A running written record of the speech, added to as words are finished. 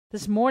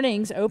This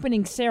morning's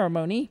opening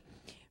ceremony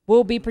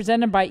will be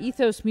presented by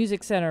Ethos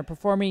Music Center,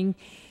 performing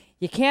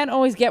You Can't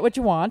Always Get What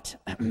You Want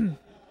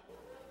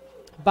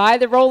by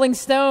the Rolling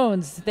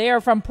Stones. They are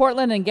from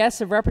Portland and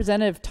guests of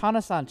Representative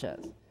Tana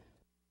Sanchez.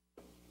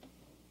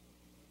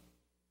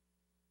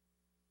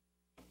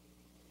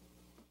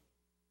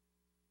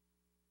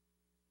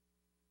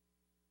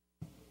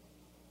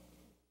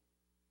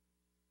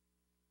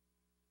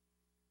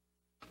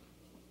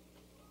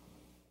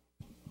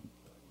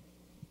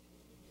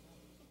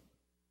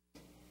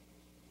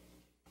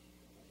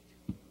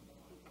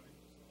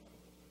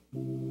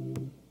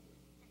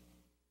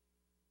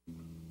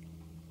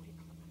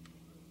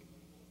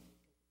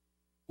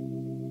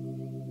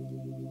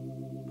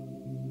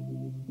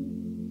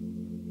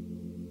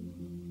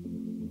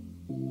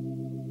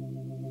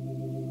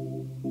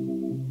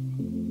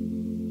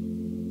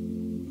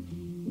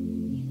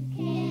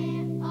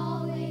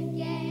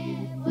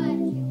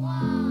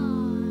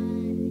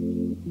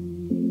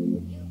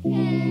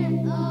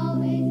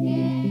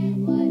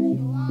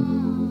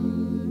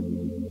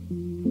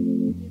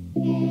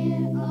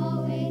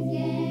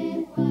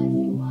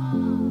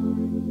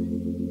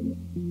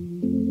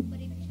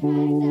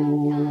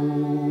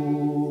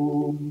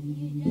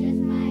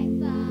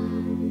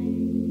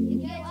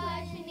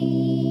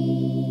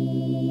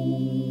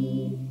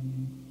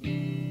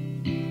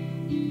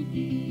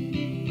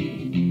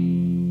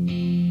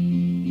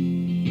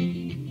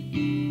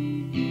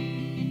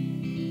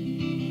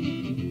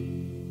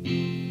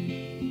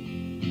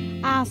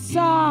 I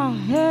saw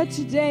her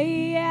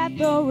today at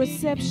the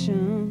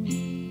reception,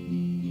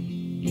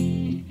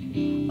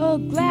 a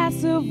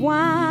glass of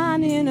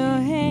wine in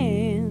her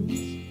hands.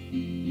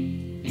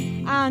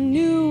 I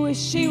knew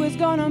she was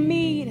gonna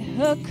meet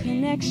her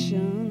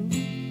connection.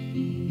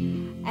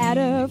 At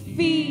her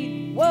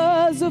feet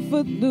was a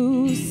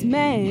footloose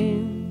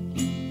man.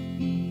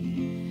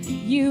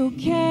 You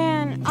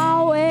can't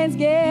always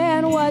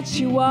get what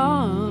you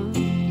want.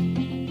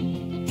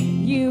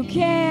 You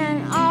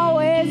can't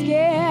always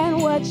get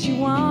what you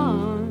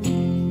want.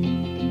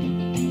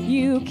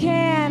 You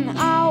can't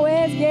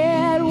always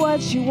get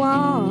what you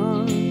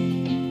want.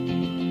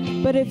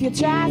 But if you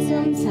try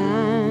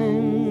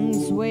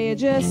sometimes, well, you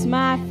just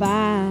might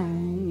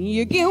find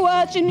you get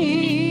what you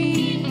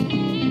need.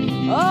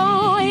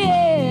 Oh,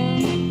 yeah.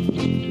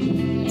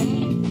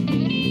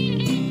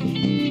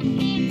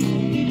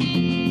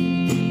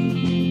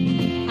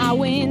 I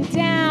went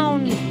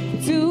down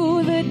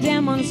to the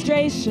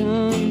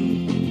demonstration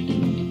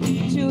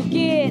to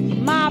get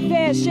my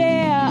fair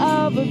share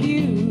of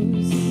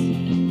views,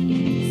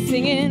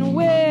 singing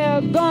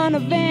we're gonna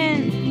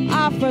vent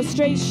our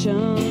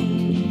frustration,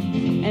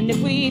 and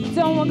if we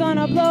don't, we're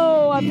gonna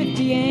blow a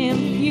 50 amp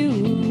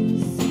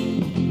fuse.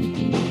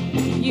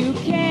 You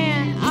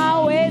can't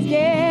always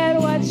get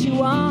what you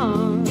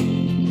want.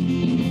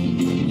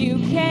 You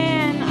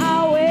can't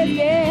always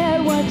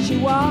get what you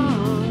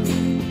want.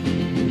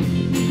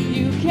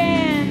 You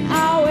can't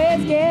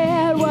always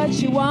get what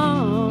you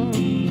want.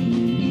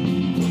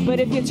 But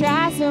if you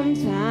try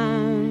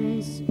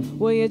sometimes,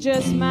 well, you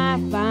just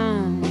might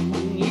find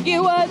you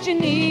get what you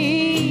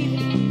need.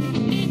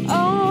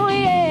 Oh,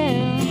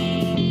 yeah.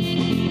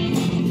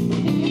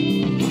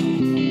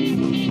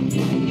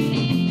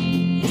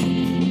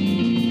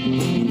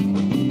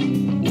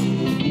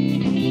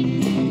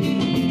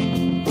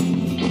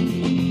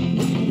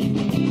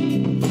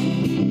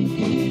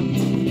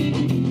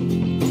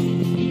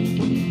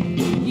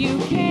 You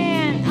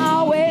can't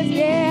always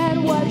get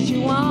what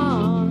you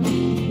want.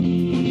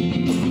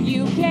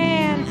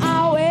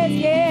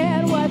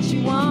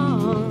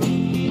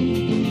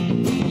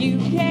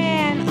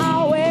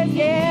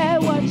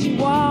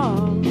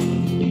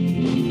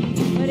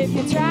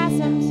 Try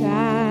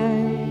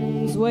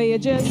sometimes, well, you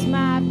just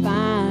might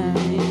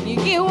find you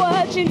get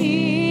what you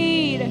need.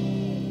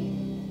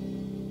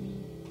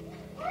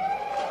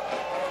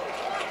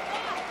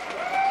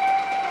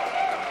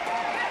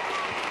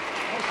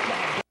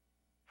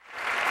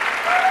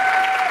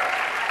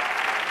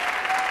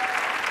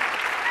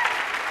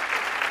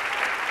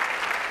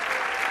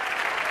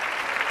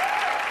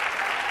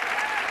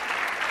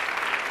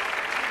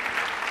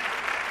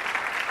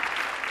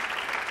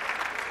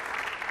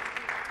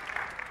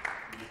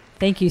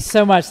 Thank you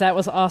so much. That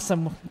was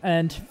awesome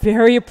and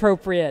very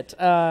appropriate.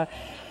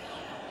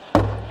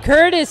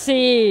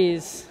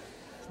 Courtesies.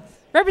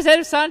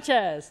 Representative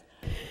Sanchez.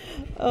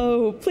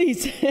 Oh,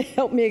 please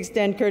help me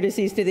extend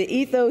courtesies to the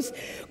Ethos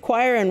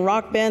Choir and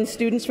Rock Band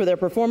students for their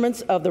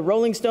performance of the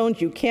Rolling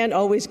Stones' You Can't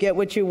Always Get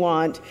What You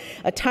Want.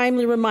 A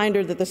timely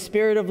reminder that the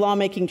spirit of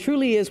lawmaking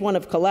truly is one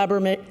of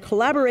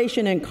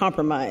collaboration and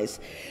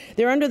compromise.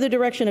 They're under the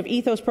direction of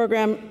Ethos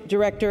Program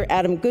Director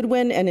Adam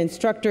Goodwin and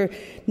Instructor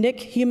Nick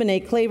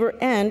Humane Claver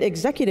and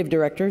Executive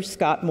Director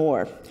Scott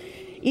Moore.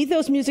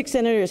 Ethos Music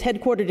Center is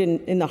headquartered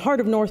in the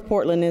heart of North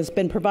Portland and has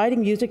been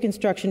providing music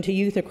instruction to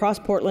youth across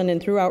Portland and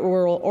throughout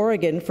rural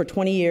Oregon for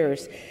 20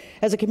 years.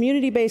 As a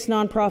community-based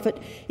nonprofit,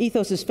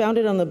 Ethos is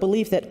founded on the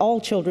belief that all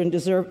children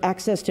deserve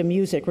access to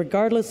music,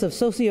 regardless of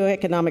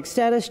socioeconomic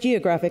status,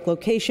 geographic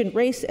location,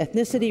 race,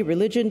 ethnicity,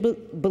 religion,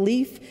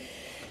 belief,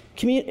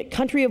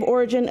 country of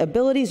origin,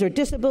 abilities or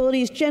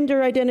disabilities,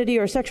 gender identity,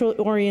 or sexual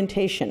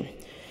orientation.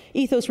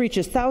 Ethos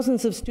reaches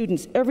thousands of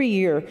students every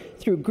year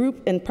through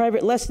group and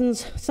private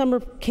lessons, summer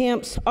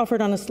camps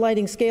offered on a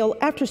sliding scale,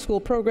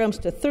 after-school programs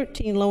to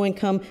 13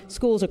 low-income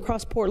schools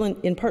across Portland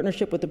in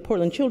partnership with the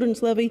Portland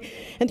Children's Levy,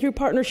 and through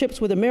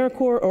partnerships with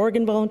AmeriCorps,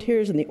 Oregon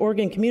Volunteers, and the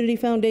Oregon Community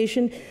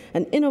Foundation,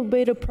 an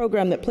innovative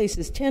program that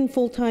places 10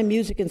 full-time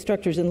music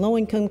instructors in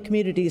low-income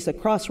communities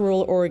across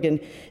rural Oregon,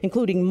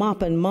 including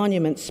Maupin,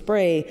 Monument,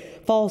 Spray,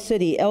 Fall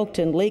City,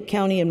 Elkton, Lake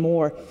County, and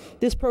more.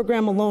 This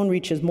program alone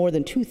reaches more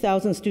than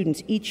 2,000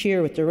 students each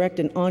year with direct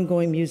and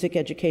ongoing music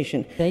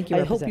education. Thank you,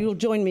 I hope you'll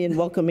join me in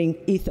welcoming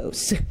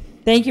Ethos.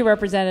 Thank you,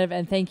 Representative,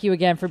 and thank you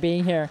again for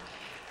being here.